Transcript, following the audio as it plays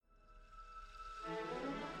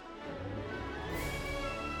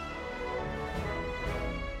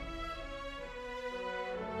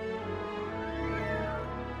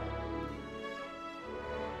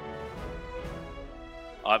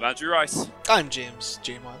I'm Andrew Rice. I'm James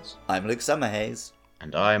J. Miles. I'm Luke Summerhaze.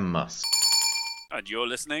 And I'm Musk. And you're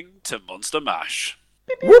listening to Monster Mash.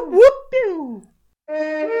 Whoop whoop pew!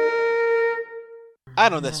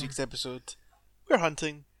 And on this week's episode, we're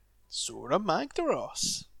hunting Zora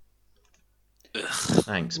Magdaros.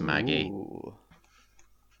 Thanks, Maggie. Ooh.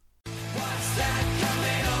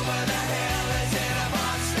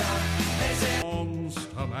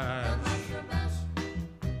 Monster Mash.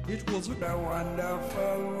 It was a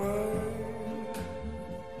wonderful world.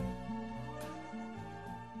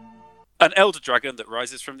 An elder dragon that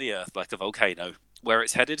rises from the earth like a volcano. Where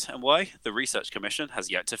it's headed and why, the Research Commission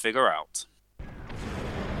has yet to figure out.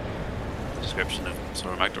 The description of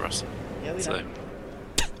Zora Magdaros. Yeah, we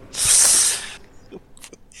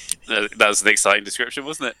know. That was an exciting description,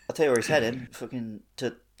 wasn't it? I'll tell you where he's heading. Fucking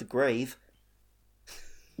to the grave.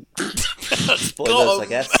 Spoilers, I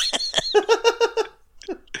guess.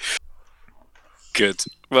 Good.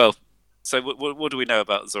 Well, so what do we know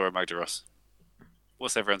about Zora Magdaros?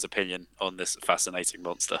 What's everyone's opinion on this fascinating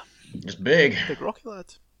monster? It's big. Big rocky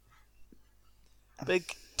lad. Big,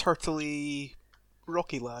 turtley,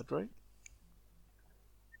 rocky lad, right?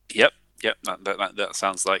 Yep. That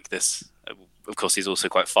sounds like this. Of course, he's also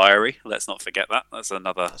quite fiery. Let's not forget that. That's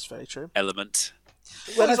another That's very true. element.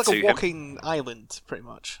 Well, he's like to a him. walking island, pretty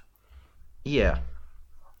much. Yeah.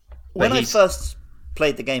 When But I he's- first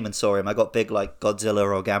played the game and saw him, I got big like Godzilla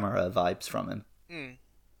or Gamera vibes from him. Mm.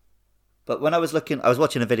 But when I was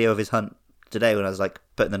watching a video of his hunt today when I was like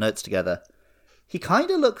putting the notes together. He kind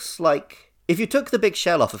of looks like, if you took the big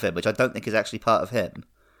shell off of him, which I don't think is actually part of him,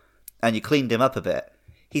 and you cleaned him up a bit,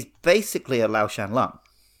 he's basically a Lao Shan Lung.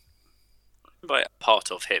 By part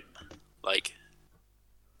of him, like,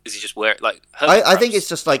 is he just wearing like? I think it's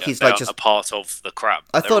just like he's they like aren't just a part of the crab.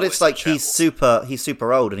 I They're thought it's always like in he's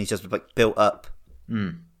super old and he's just like built up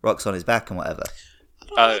rocks on his back and whatever.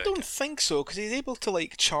 I don't think so, because he's able to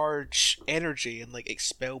like charge energy and like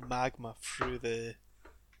expel magma through the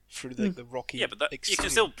rocky. Yeah, but you can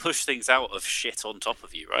still push things out of shit on top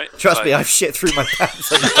of you, right? Trust me, I've shit through my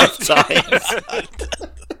pants enough times.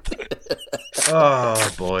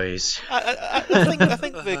 Oh, boys. I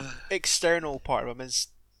think the external part of him is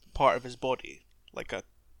part of his body, like a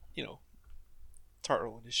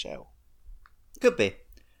turtle in his shell. Could be,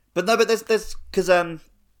 but no, but there's because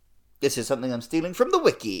this is something I'm stealing from the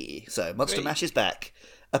wiki. So Monster Great. Mash is back.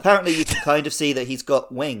 Apparently, you can kind of see that he's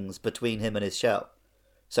got wings between him and his shell,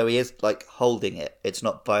 so he is like holding it. It's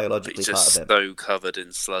not But biologically he's part just of him. so covered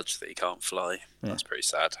in sludge that he can't fly. Yeah. That's pretty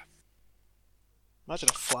sad. Imagine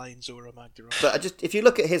a flying Zora Magdaros. But if you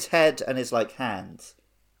look at his head and his like hands,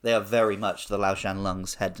 they are very much the Lao Shan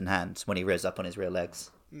Lung's head and hands when he rears up on his rear legs.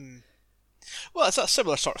 Well, it's a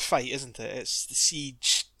similar sort of fight, isn't it? It's the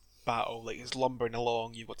siege battle, like it's lumbering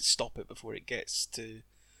along. You've got to stop it before it gets to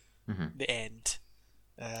the end.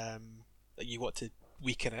 Like you want to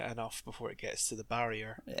weaken it enough before it gets to the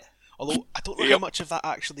barrier. Yeah. Although I don't know how much of that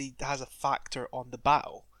actually has a factor on the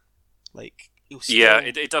battle. Like you'll still... Yeah,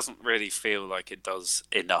 it doesn't really feel like it does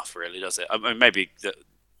enough, really, does it? I mean, maybe that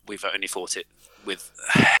we've only fought it with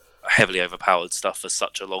heavily overpowered stuff for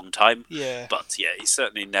such a long time. Yeah. But yeah, he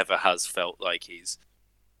certainly never has felt like he's,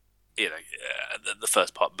 the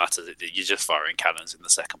first part matters. You're just firing cannons in the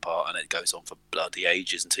second part, and it goes on for bloody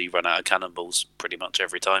ages until you run out of cannonballs pretty much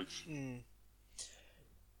every time.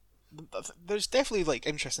 There's definitely like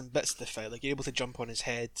interesting bits of the fight, like you're able to jump on his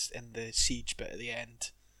head in the siege bit at the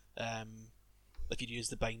end. If you use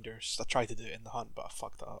the binders, I tried to do it in the hunt, but I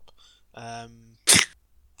fucked it up.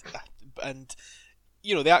 And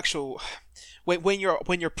the actual when you're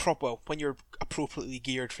appropriately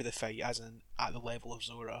geared for the fight, as in at the level of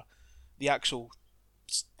Zora, the actual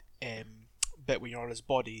bit when you're on his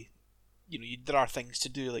body, there are things to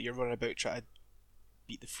do, like you're running about trying to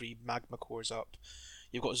beat the free magma cores up.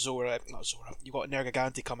 You've got you've got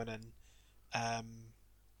Nergigante coming in, and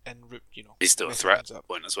He's still a messing threat things at up. that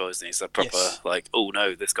point as well, isn't he? He's a proper, Yes. like, oh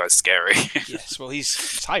no, this guy's scary. Yes, well,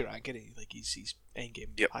 he's high rank, isn't he? Like he's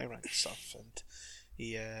endgame Yep. high rank stuff, and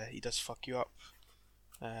he does fuck you up.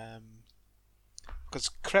 Because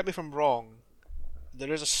correct me if I'm wrong,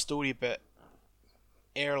 there is a story bit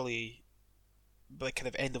early, like kind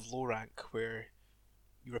of end of low rank, where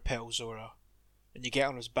you repel Zora, and you get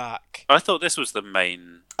on his back. I thought this was the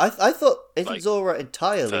main I thought isn't Like, Zora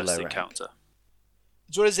entirely first low rank? encounter.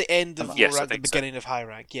 Zora's the end of low Yes, I rank, the think so. beginning of high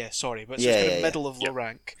rank. Yeah, sorry, but it's Yeah, kind yeah, of yeah. middle of low Yep.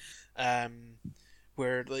 rank,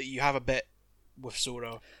 where like, you have a bit with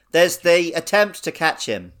Zora. They attempt to catch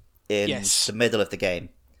him in Yes. the middle of the game,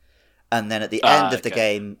 and then at the end of the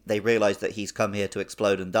okay. game, they realise that he's come here to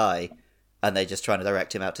explode and die, and they're just trying to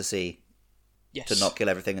direct him out to sea Yes, to not kill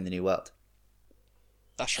everything in the new world.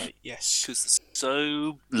 That's right. Yes. Because it's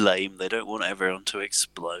so lame. They don't want everyone to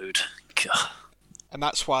explode. God. And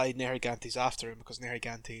that's why Nergigante's after him, because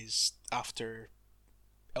Nergigante's after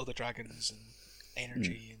Elder Dragons and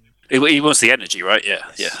energy He wants the energy, right?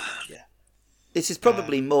 Yeah, Yes. yeah. Yeah. This is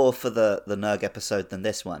probably more for the Nurg episode than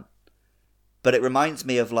this one. But it reminds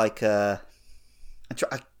me of like I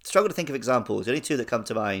struggle to think of examples. The only two that come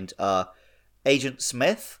to mind are Agent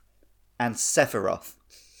Smith and Sephiroth.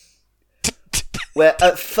 Where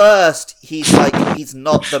at first he's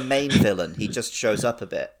not the main villain, he just shows up a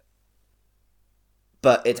bit.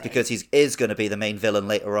 But it's because he is going to be the main villain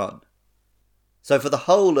later on. So for the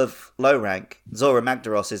whole of low rank, Zora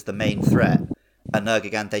Magdaros is the main threat, and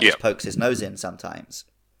Nergigante just pokes his nose in sometimes.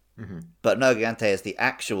 Mm-hmm. But Nergigante is the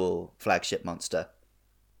actual flagship monster.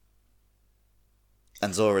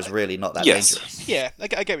 And Zora's really not that dangerous. Yeah, I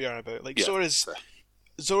get what you're on about. Like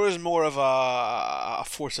Zora's more of a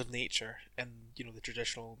force of nature in the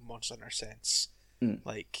traditional Monster Hunter sense.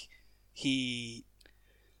 Like he,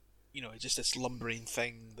 just this lumbering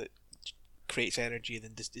thing that creates energy and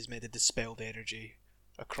then is meant to dispel the energy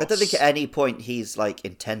across. I don't think at any point he's like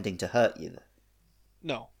intending to hurt you.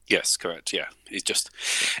 No. Yes, correct. Yeah, he's just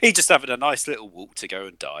having a nice little walk to go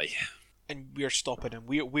and die. And we're stopping him.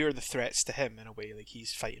 We're the threats to him in a way. Like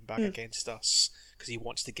he's fighting back against us because he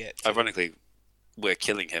wants to get. Ironically, we're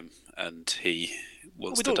killing him, and he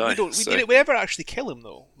wants to die. We never actually kill him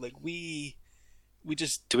though. Like we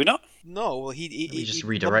just. Do we not? No. Well, he just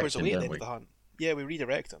redirect him, away at don't the end we? of the hunt. Yeah, we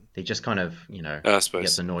redirect him. He just kind of, I suppose.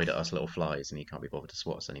 gets annoyed at us little flies, and he can't be bothered to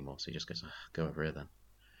swat us anymore. So he just goes, "Go over here then."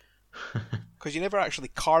 Because you never actually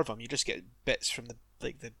carve them. You just get bits from the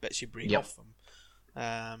bits you break off them.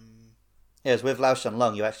 Yes, with Lao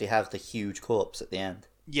Shanlong, you actually have the huge corpse at the end.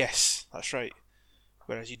 Yes, that's right.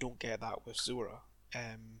 Whereas you don't get that with Zora.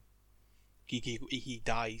 He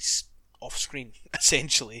dies off screen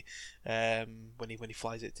essentially when he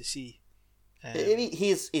flies it to sea.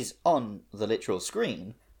 He's on the literal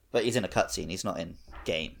screen, but he's in a cutscene. He's not in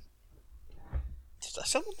game. I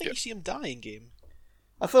still don't think you see him die in game.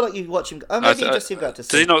 I feel like you watch him. Oh, maybe you just see him go out to sea.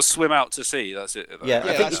 Does he not swim out to sea? That's it. Yeah, I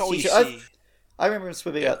think that's all you see. I remember him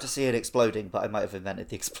swimming out to sea and exploding, but I might have invented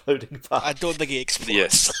the exploding part. I don't think he explodes.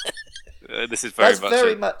 Yes. This is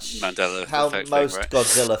very much Mandela how effect most thing, right?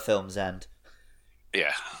 Godzilla films end.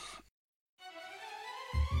 Yeah.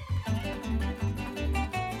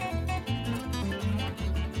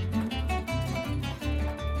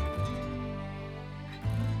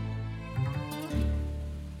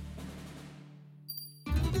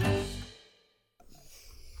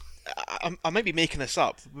 I might be making this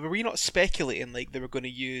up. Were we not speculating like they were going to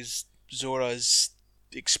use Zora's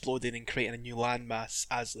exploding and creating a new landmass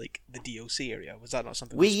as like the DLC area? Was that not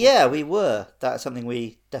something we were. That's something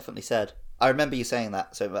we definitely said. I remember you saying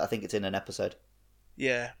that, so I think it's in an episode.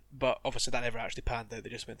 Yeah, but obviously that never actually panned out. They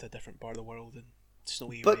just went to a different part of the world and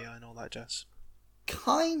snowy area and all that jazz.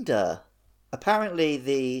 Kinda.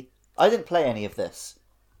 Apparently I didn't play any of this,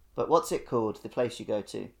 but what's it called? The place you go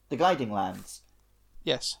to? The Guiding Lands.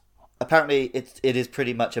 Yes. Apparently it is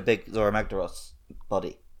pretty much a big Zora Magdaros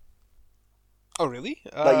body. Oh really?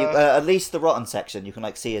 At least the rotten section, you can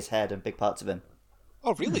like see his head and big parts of him.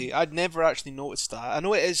 Oh really? I'd never actually noticed that. I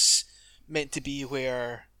know it is meant to be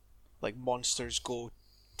where like monsters go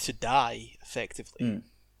to die effectively.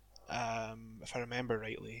 If I remember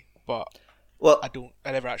rightly. But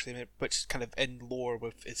I never actually, which kind of in lore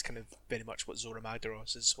with is kind of very much what Zora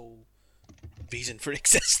Magdaros' whole reason for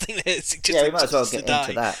existing is. We might as well get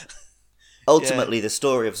into that. Ultimately, the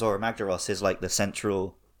story of Zora Magdaros is like the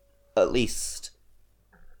central, at least,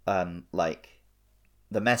 like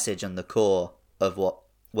the message and the core of what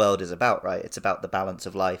World is about, right? It's about the balance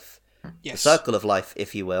of life, the circle of life,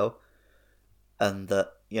 if you will, and the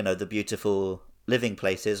the beautiful living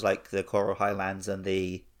places like the Coral Highlands and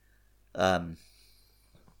the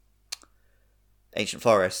ancient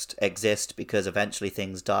forest exist because eventually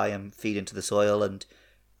things die and feed into the soil, and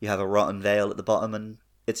you have a rotten vale at the bottom, and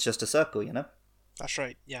it's just a circle, That's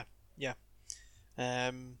right. Yeah.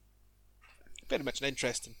 Very much an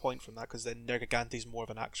interesting point from that, because then Nergigante's more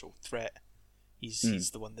of an actual threat.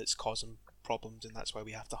 He's the one that's causing problems, and that's why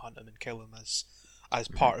we have to hunt him and kill him as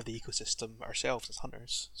part of the ecosystem ourselves as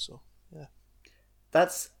hunters. So yeah,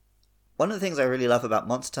 that's one of the things I really love about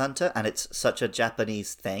Monster Hunter, and it's such a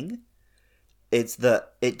Japanese thing. It's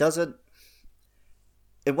that it doesn't.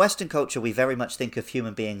 In Western culture, we very much think of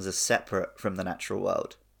human beings as separate from the natural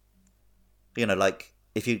world. Like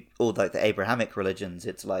if you all like the Abrahamic religions,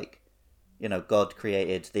 it's like, God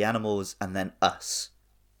created the animals and then us.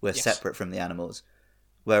 We're separate from the animals.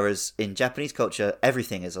 Whereas in Japanese culture,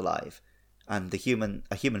 everything is alive, and a human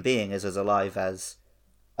being is as alive as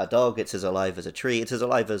a dog, it's as alive as a tree, it's as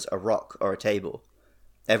alive as a rock or a table.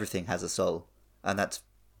 Everything has a soul, and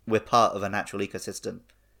we're part of a natural ecosystem.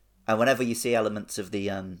 And whenever you see elements of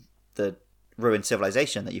the ruined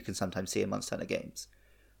civilization that you can sometimes see in Monster Hunter games,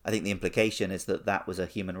 I think the implication is that was a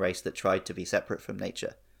human race that tried to be separate from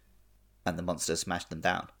nature, and the monsters smashed them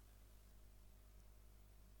down.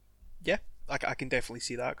 Yeah, I can definitely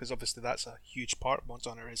see that, because obviously that's a huge part of Monster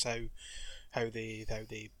Hunter, is how they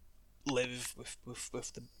live with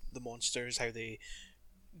the monsters, how they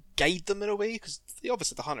guide them in a way, because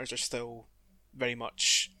obviously the hunters are still very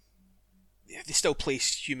much, they still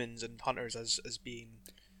place humans and hunters as being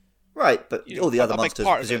right, but all the other a big monsters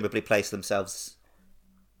part of presumably place themselves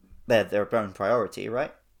their own priority,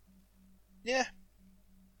 right? Yeah,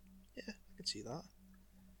 I can see that,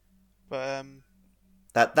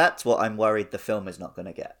 but that's what I'm worried the film is not going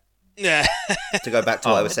to get. yeah. To go back to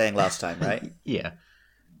what I was saying last time, right? Yeah.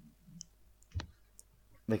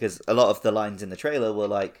 Because a lot of the lines in the trailer were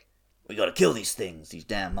like, "We got to kill these things, these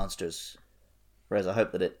damn monsters." Whereas I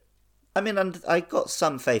hope that and I got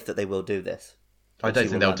some faith that they will do this. I don't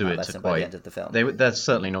think they'll do it to by the quite. end of the film. They're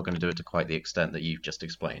certainly not going to do it to quite the extent that you've just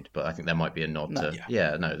explained. But I think there might be a nod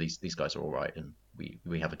to, these guys are all right, and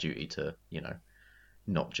we have a duty to,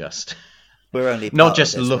 not just we're only not part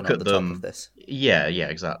just of this, look we're not at the top them. of this. Yeah,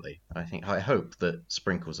 exactly. I hope that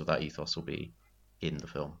sprinkles of that ethos will be in the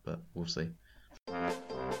film, but we'll see.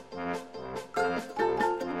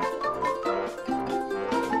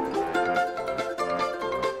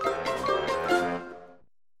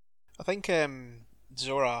 I think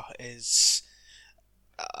Zora is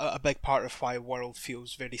a big part of why World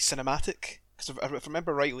feels very cinematic. Because if I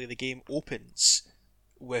remember rightly, the game opens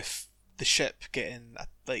with the ship getting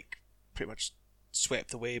pretty much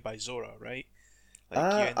swept away by Zora, right?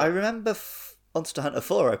 I remember Monster Hunter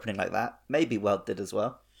 4 opening like that. Maybe World did as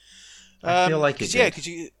well. I feel like it did. Yeah, because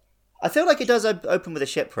you. I feel like it does open with a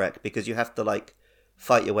shipwreck because you have to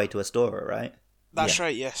fight your way to Astora, right? That's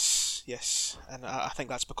right. Yes, and I think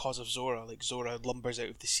that's because of Zora. Zora lumbers out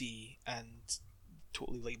of the sea and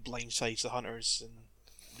totally blindsides the hunters, and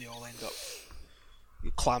they all end up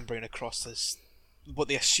clambering across this, what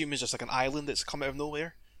they assume is just an island that's come out of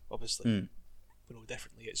nowhere. Obviously, we know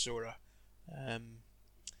differently. It's Zora, and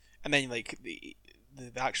then the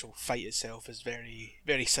actual fight itself is very,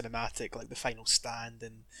 very cinematic. The final stand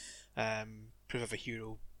and proof of a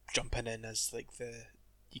hero jumping in as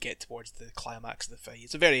you get towards the climax of the fight.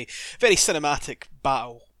 It's a very, very cinematic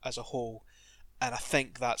battle as a whole, and I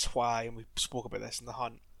think that's why, and we spoke about this in The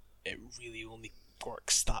Hunt, it really only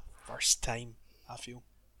works that first time, I feel.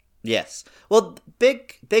 Yes. Well,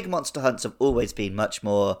 big Monster Hunts have always been much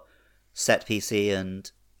more set PC and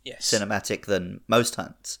cinematic than most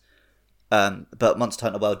hunts. But Monster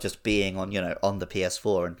Hunter World just being on the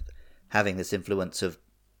PS4 and having this influence of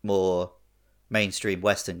more mainstream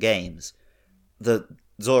Western games, the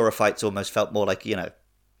Zora fights almost felt more like, an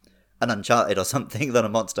Uncharted or something than a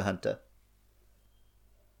Monster Hunter.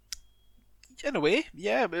 In a way,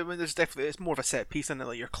 yeah. There's definitely, it's more of a set piece in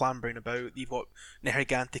it. You're clambering about. You've got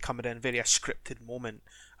Nergigante coming in, very a scripted moment.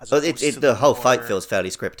 The whole fight feels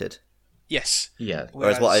fairly scripted. Yes. Yeah.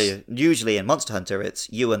 Whereas usually in Monster Hunter, it's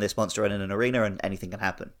you and this monster in an arena and anything can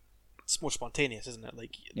happen. It's more spontaneous, isn't it?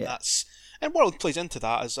 That's, and World plays into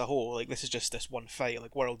that as a whole. This is just this one fight.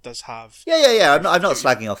 World does have. Yeah. I'm not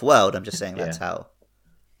slagging off World. I'm just saying that's how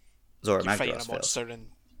Zora Magdaros fighting a feels. monster and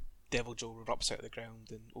Devil Joe erupts out of the ground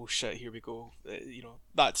and oh shit, here we go.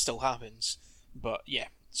 That still happens. But yeah,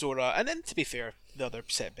 Zora, and then to be fair, the other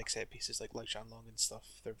big set pieces like Lao Shanlong and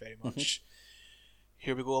stuff, they're very much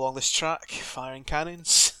here we go along this track, firing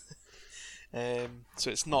cannons. So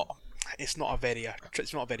it's not a very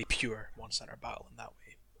pure Monster Hunter battle in that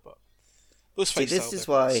way. But those fights. See, this is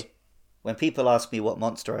why when people ask me what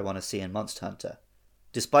monster I want to see in Monster Hunter,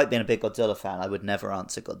 despite being a big Godzilla fan, I would never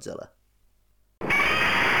answer Godzilla.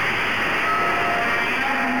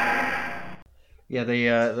 Yeah,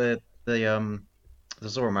 the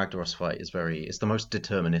Zora Magdaros fight is it's the most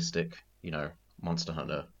deterministic, Monster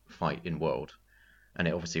Hunter fight in World, and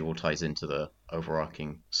it obviously all ties into the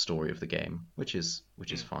overarching story of the game, which is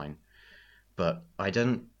fine. But I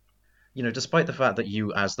don't, despite the fact that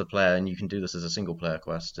you as the player, and you can do this as a single player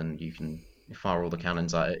quest, and you can fire all the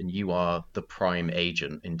cannons at it, and you are the prime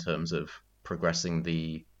agent in terms of progressing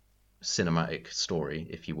the cinematic story,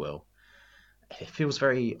 if you will. It feels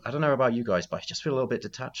very, I don't know about you guys, but I just feel a little bit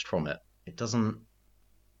detached from it. It doesn't,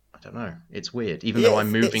 I don't know, it's weird, even though I'm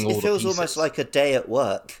moving all the pieces. It feels almost like a day at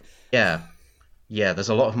work. Yeah, there's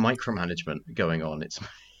a lot of micromanagement going on, it's,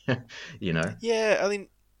 Yeah, I mean,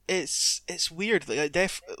 it's weird,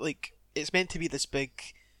 it's meant to be this big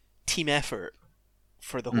team effort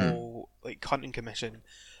for the whole like hunting commission,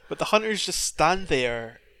 but the hunters just stand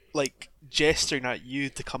there like gesturing at you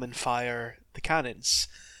to come and fire the cannons.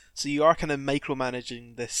 So you are kind of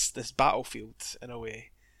micromanaging this battlefield in a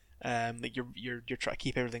way. Like you're trying to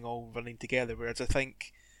keep everything all running together. Whereas I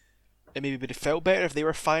think it maybe would have felt better if they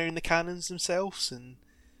were firing the cannons themselves, and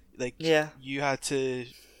like you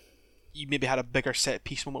maybe had a bigger set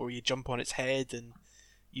piece moment where you jump on its head and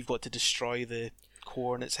you've got to destroy the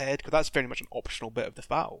core in its head, because that's very much an optional bit of the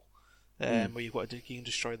battle, where you can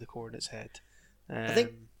destroy the core in its head. I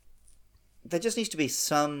think there just needs to be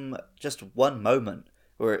just one moment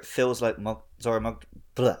where it feels like Zora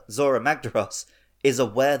Magdaros is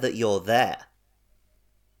aware that you're there.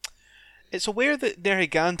 It's aware that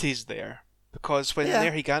Nergigante's there, because when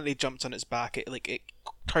Nergigante jumps on its back, it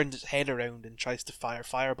turns its head around and tries to fire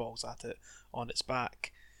fireballs at it on its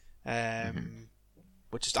back,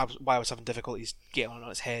 which is why I was having difficulties getting on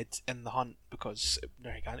its head in the hunt, because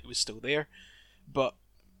Nergigante was still there, but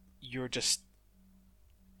you're just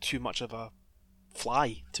too much of a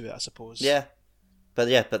fly to it, I suppose. But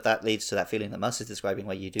that leads to that feeling that Mus is describing,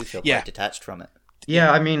 where you do feel quite detached from it.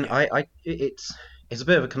 Yeah, I mean, it's a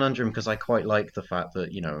bit of a conundrum, because I quite like the fact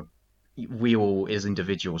that, you know, we all as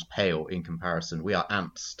individuals pale in comparison. We are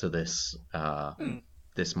ants to this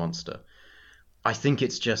this monster. I think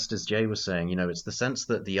it's just as Jay was saying, you know, it's the sense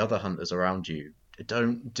that the other hunters around you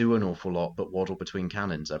don't do an awful lot but waddle between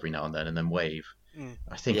cannons every now and then wave.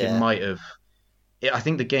 I think it might have. I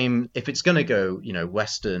think the game, if it's going to go, you know,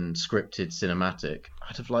 Western scripted cinematic,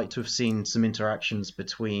 I'd have liked to have seen some interactions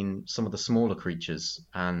between some of the smaller creatures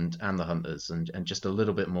and the hunters, and just a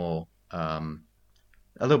little bit more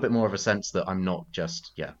of a sense that I'm not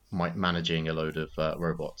just managing a load of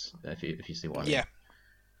robots. If you see what I mean. Yeah.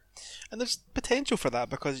 And there's potential for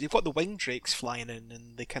that, because you've got the winged drakes flying in,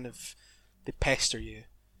 and they pester you.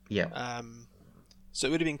 Yeah. So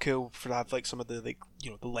it would have been cool to have like some of the the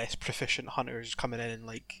less proficient hunters coming in and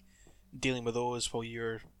like dealing with those while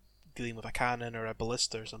you're dealing with a cannon or a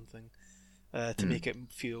ballista or something, to make it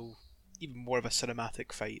feel even more of a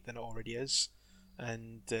cinematic fight than it already is.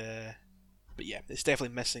 And but yeah, it's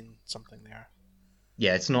definitely missing something there.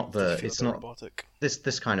 Yeah, it's not robotic.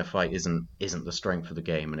 This kind of fight isn't the strength of the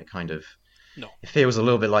game, and it kind of it feels a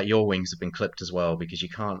little bit like your wings have been clipped as well, because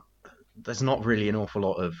there's not really an awful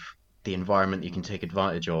lot of the environment you can take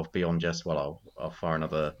advantage of beyond just, well, I'll fire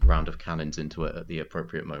another round of cannons into it at the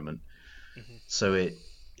appropriate moment. So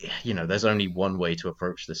there's only one way to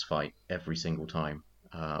approach this fight every single time,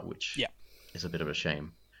 which is a bit of a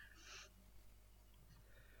shame.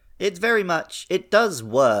 It does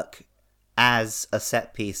work as a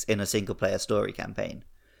set piece in a single player story campaign.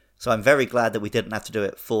 So I'm very glad that we didn't have to do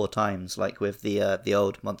it 4 times like with the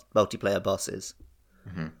old multiplayer bosses,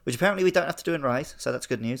 which apparently we don't have to do in Rise, so that's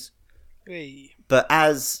good news. Hey. But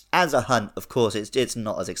as a hunt, of course, it's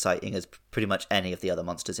not as exciting as pretty much any of the other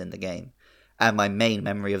monsters in the game. And my main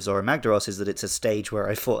memory of Zora Magdaros is that it's a stage where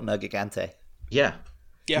I fought Nergigante. Yeah.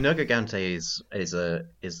 Nergigante is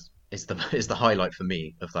the highlight for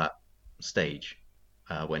me of that stage,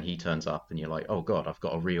 when he turns up and you're like, oh god, I've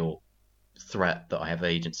got a real threat that I have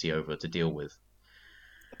agency over to deal with.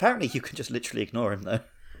 Apparently, you can just literally ignore him, though.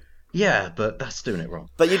 Yeah, but that's doing it wrong.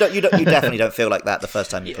 But you definitely don't feel like that the first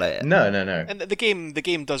time you play it. No. And the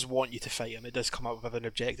game does want you to fight him. It does come up with an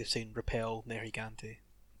objective saying repel Nergigante,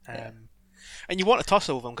 and you want to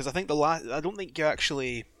tussle with him, because I think I don't think you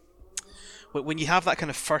actually, when you have that kind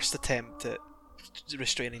of first attempt at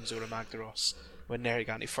restraining Zora Magdaros when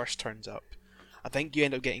Nergigante first turns up, I think you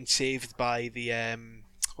end up getting saved by the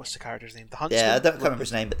what's the character's name? The Huntsman. Yeah, I can't remember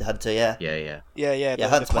his name, but the Hunter. Yeah. The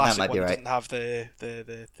classic Huntsman, that might be one right. doesn't have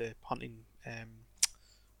the hunting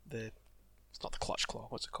it's not the clutch claw.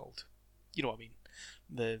 What's it called? You know what I mean?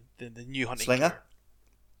 The new hunting Slinger. gear.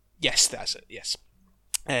 Yes, that's it. Yes.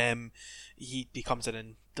 He comes in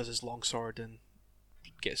and does his long sword and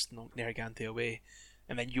gets Nergigante away,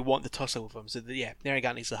 and then you want the tussle with him. So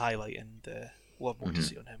Nergigante's the highlight, and we'll have more to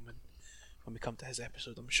see on him when we come to his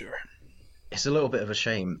episode, I'm sure. It's a little bit of a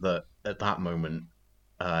shame that at that moment,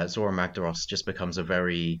 Zora Magdaros just becomes a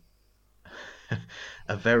very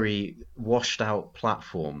washed out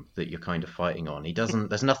platform that you're kind of fighting on.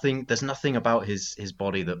 There's nothing about his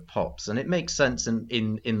body that pops, and it makes sense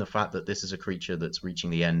in the fact that this is a creature that's reaching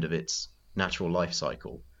the end of its natural life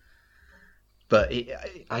cycle. But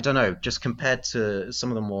I don't know, just compared to some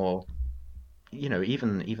of the more,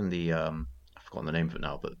 even the I've forgotten the name of it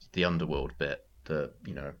now, but the underworld bit, the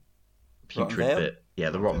putrid bit,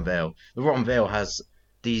 the Rotten Vale. The Rotten Vale has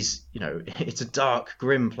these, it's a dark,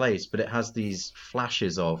 grim place, but it has these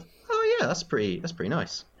flashes of, oh yeah, that's pretty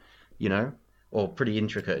nice, or pretty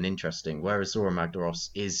intricate and interesting, whereas Zora Magdaros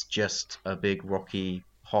is just a big rocky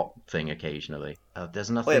hot thing occasionally. There's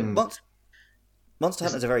Oh, yeah, nothing. Monster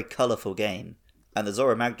Hunter is a very colourful game, and the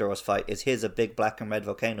Zora Magdaros fight is here's a big black and red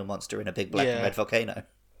volcano monster in a big black and red volcano.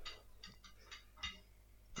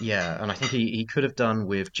 Yeah, and I think he could have done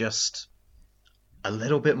with just a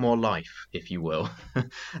little bit more life, if you will,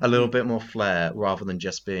 a little bit more flair, rather than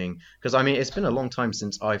just being. Because I mean, it's been a long time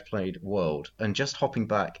since I've played World, and just hopping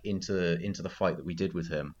back into the fight that we did with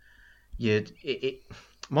him,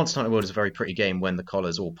 Monster Hunter World is a very pretty game when the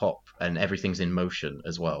collars all pop and everything's in motion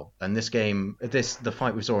as well. And this game, the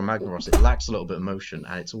fight with Zora Magdaros, it lacks a little bit of motion,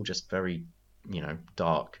 and it's all just very,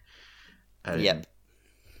 dark. Yep.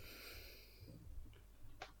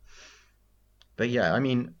 But yeah, I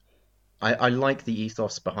mean, I like the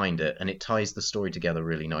ethos behind it, and it ties the story together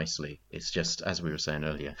really nicely. It's just, as we were saying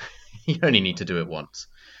earlier, you only need to do it once.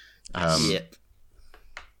 Yep.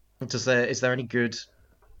 Is there any good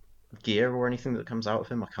gear or anything that comes out of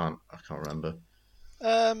him? I can't remember.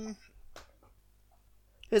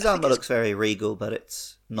 His armor looks very regal, but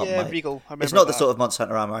it's not. Yeah, regal. I remember it's not that. the sort of Monster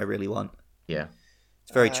Hunter armor I really want. Yeah,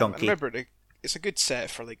 it's very chunky. I remember it's a good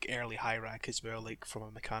set for like early high rank as well, like from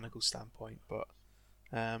a mechanical standpoint. But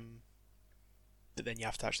then you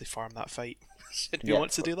have to actually farm that fight. Who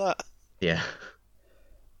wants to do that? Yeah.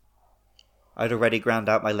 I'd already ground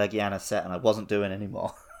out my Legiana set, and I wasn't doing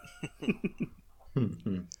anymore.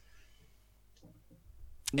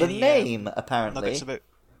 The name, apparently. Nuggets about.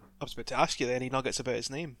 I was about to ask you any nuggets about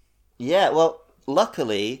his name. Yeah, well,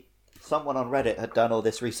 luckily, someone on Reddit had done all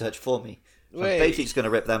this research for me. So I'm basically just going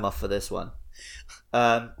to rip them off for this one.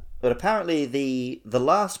 But apparently the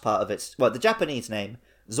last part of it, well, the Japanese name,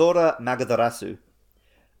 Zora Magdarasu,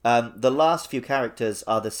 the last few characters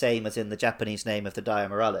are the same as in the Japanese name of the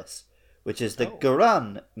Diamorales, which is the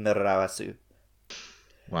Goran Murasu.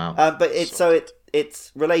 Wow. But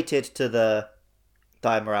it's related to the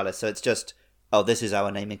Diamorales, so it's just, this is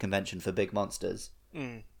our naming convention for big monsters.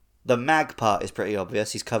 Mm. The mag part is pretty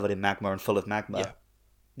obvious. He's covered in magma and full of magma. Yeah.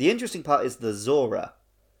 The interesting part is the Zora,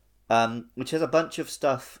 which has a bunch of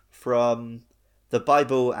stuff from the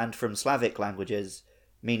Bible and from Slavic languages,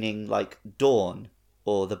 meaning like dawn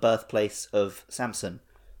or the birthplace of Samson,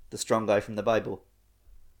 the strong guy from the Bible.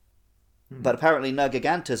 But apparently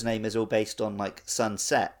Nergiganta's name is all based on like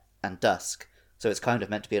sunset and dusk, so it's kind of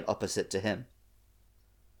meant to be an opposite to him.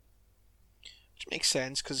 Which makes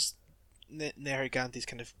sense, because Nergigante's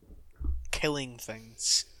kind of killing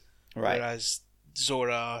things, Right. whereas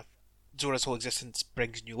Zora's whole existence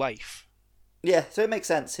brings new life. Yeah, so it makes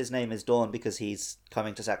sense. His name is Dawn because he's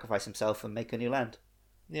coming to sacrifice himself and make a new land.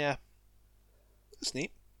 Yeah. That's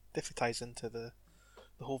neat. Definitely ties into the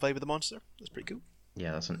whole vibe of the monster. That's pretty cool.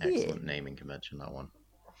 Yeah, that's an excellent naming convention, that one.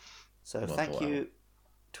 So Well thank thought you,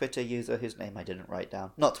 Twitter user whose name I didn't write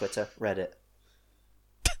down. Not Twitter, Reddit.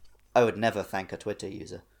 I would never thank a Twitter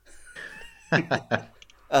user.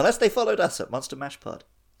 Unless they followed us at Monster Mash Pod.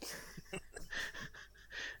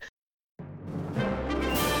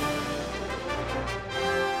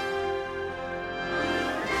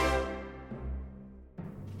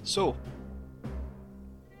 So,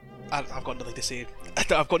 I've got nothing to say.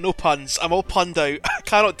 I've got no puns. I'm all punned out. I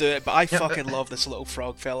cannot do it, but I fucking love this little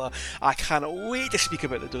frog fella. I cannot wait to speak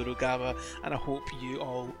about the Dodo Gamma, and I hope you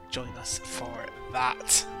all join us for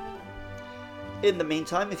that. In the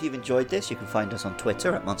meantime, if you've enjoyed this, you can find us on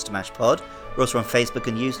Twitter at Monster Mash Pod. We're also on Facebook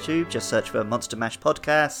and YouTube. Just search for Monster Mash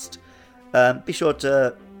Podcast. Be sure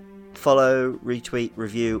to follow, retweet,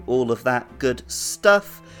 review, all of that good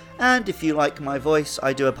stuff. And if you like my voice,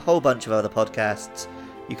 I do a whole bunch of other podcasts.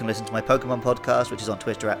 You can listen to my Pokemon podcast, which is on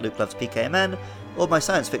Twitter at LukeLovesPKMN, or my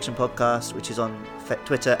science fiction podcast, which is on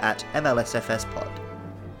Twitter at MLSFSPod.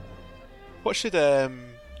 What should they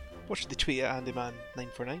tweet at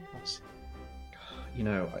AndyMan949? You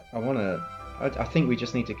know, I think we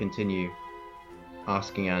just need to continue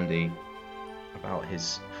asking Andy about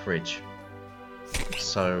his fridge.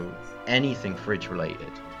 So, anything fridge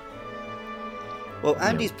related. Well,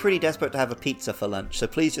 Andy's pretty desperate to have a pizza for lunch, so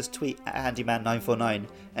please just tweet at AndyMan949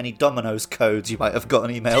 any Domino's codes you might have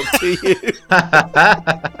gotten emailed to you.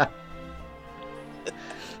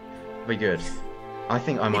 Very good. I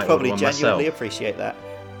think I might He'd probably order one genuinely myself. appreciate that.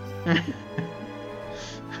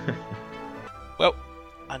 Well,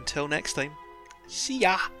 until next time, see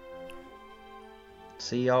ya!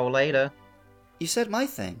 See y'all later. You said my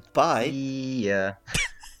thing. Bye. Yeah.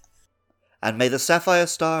 And may the Sapphire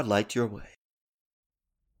Star light your way.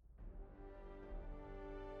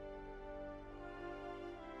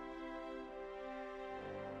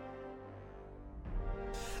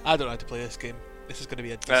 I don't know how to play this game. This is going to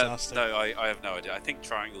be a disaster. No, I have no idea. I think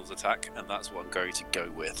triangle's attack, and that's what I'm going to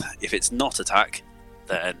go with. If it's not attack,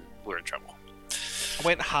 then we're in trouble. I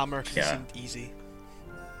went hammer because Yeah. it seemed easy.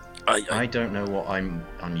 I don't know what I'm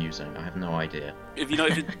using. I have no idea. If you know,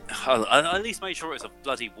 I'll at least make sure it's a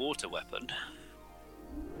bloody water weapon.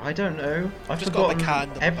 I don't know. I've Just got forgotten my hand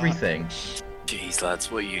on the back. everything. Jeez,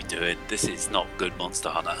 lads, what are you doing? This is not good Monster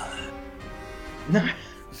Hunter. No.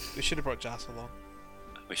 We should have brought Jas along.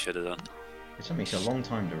 We should have done. It took me a long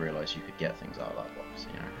time to realise you could get things out of that box,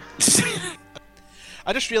 you know.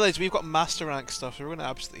 I just realised we've got master rank stuff, so we're going to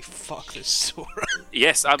absolutely fuck this Sora.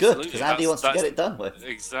 Yes, Good, absolutely. because Andy wants to get it done with.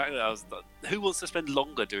 Exactly. Who wants to spend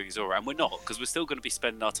longer doing Zora? And we're not, because we're still going to be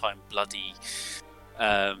spending our time bloody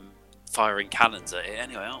firing cannons at it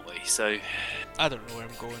anyway, aren't we? So I don't know where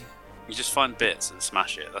I'm going. you just find bits and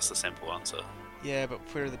smash it. That's the simple answer. Yeah, but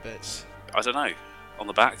where are the bits? I don't know. On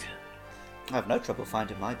the back? I have no trouble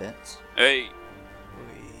finding my bits. Hey, Wee.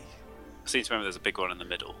 I seem to remember there's a big one in the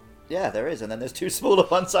middle. Yeah, there is, and then there's two smaller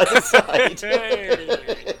ones either side. Hey.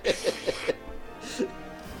 We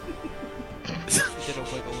did a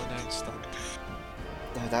wiggle announce that.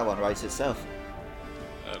 No, that one writes itself.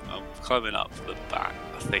 I'm climbing up the back.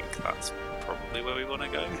 I think that's probably where we want to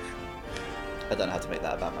go. I don't know how to make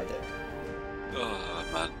that about my dick. Oh,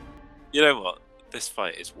 man. You know what? This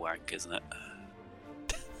fight is wank, isn't it?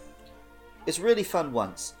 It's really fun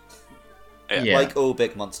once, Yeah. like all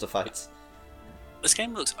big monster fights. This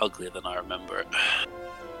game looks uglier than I remember it.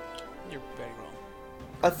 You're very wrong.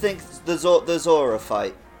 I think the Zora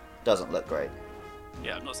fight doesn't look great.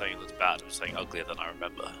 Yeah, I'm not saying it looks bad, I'm just saying uglier than I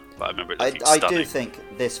remember. But I remember it I looking do stunning.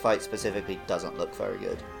 think this fight specifically doesn't look very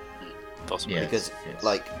good. Possibly. Yeah. Because, Yes.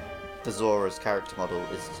 like, the Zora's character model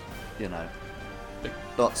is, you know,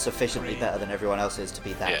 not sufficiently better than everyone else's to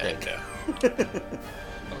be that Yeah, big. yeah.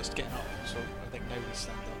 Oh, it's getting up, so I think now we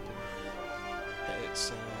stand up and hit its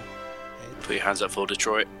head. Put your hands up for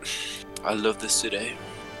Detroit. I love this city.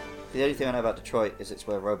 The only thing I know about Detroit is it's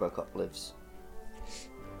where Robocop lives.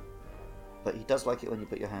 But he does like it when you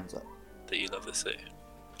put your hands up. That you love this city.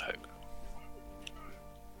 I hope.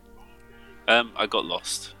 I got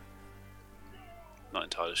lost. Not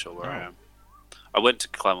entirely sure where I am. I went to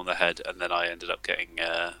climb on the head, and then I ended up getting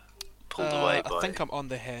pulled away by. I think I'm on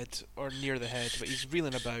the head, or near the head, but he's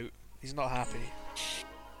reeling about. He's not happy.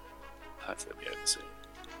 Hopefully, I'll be able to see.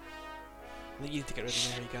 I think you need to get rid of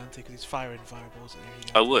Nergigante because he's firing fireballs at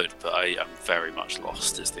Nergigante. I would, but I am very much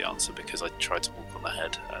lost. Is the answer because I tried to walk on the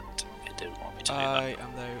head, and it didn't want me to do I that.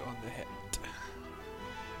 am now on the head.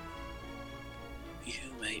 You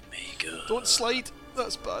made me go. Don't slide.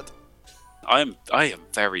 That's bad. I am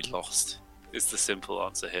very lost. Is the simple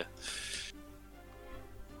answer here.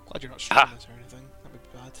 Glad you're not streaming this or anything. That would be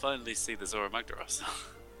bad. Finally see the Zora Magdaros.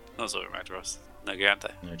 Not Zora Magdaros. No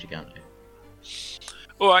Gigante. No Gigante.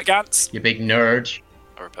 Alright, Gantz. You big nerd.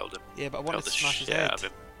 I repelled him. Yeah, but I wanted Repelled to the smash his shit head. out of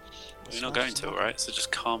him. Let's You're not smash going his to, head. alright? So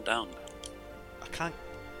just calm down. I can't.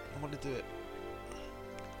 I want to do it.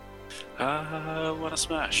 I wanna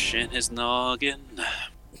smash in his noggin.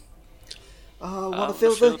 Oh, I I want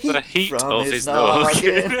to feel the heat from of his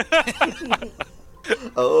noggin. noggin.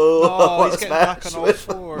 Oh, Oh, I want he's to getting back smash on all with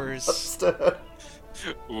fours. monster.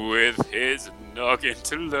 With his noggin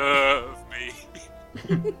to love me.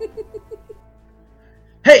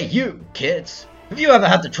 Hey, you kids! Have you ever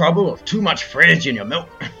had the trouble of too much fridge in your milk?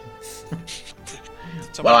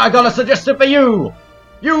 Well, I got a suggestion for you!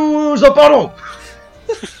 Use a bottle!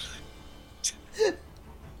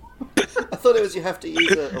 I thought it was you have to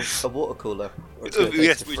use a water cooler. Or it's gonna taste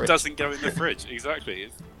Yes, the which fridge. doesn't go in the fridge. Exactly.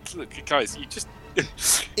 Look, guys, you just. you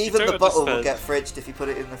Even don't the bottle will understand. get fridged if you put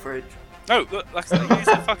it in the fridge. No, look, like I said, I use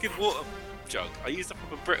a fucking water jug. I use a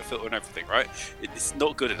proper Brita filter and everything, right? It's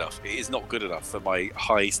not good enough. It is not good enough for my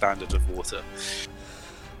high standard of water.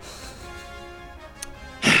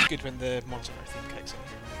 It's good when the Monster Hunter theme kicks in here.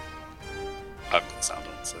 I haven't got the sound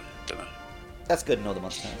on, so don't know. That's good in all the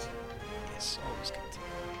monster hunts. Yes, always good.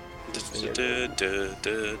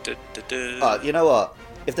 You know what?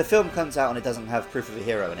 If the film comes out and it doesn't have proof of a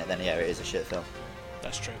hero in it, then yeah, it is a shit film.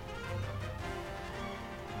 That's true.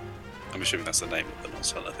 I'm assuming that's the name of the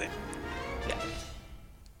Monster Hunter thing. Yeah.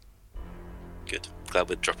 Good. Glad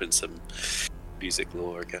we're dropping some music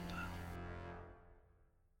lore again.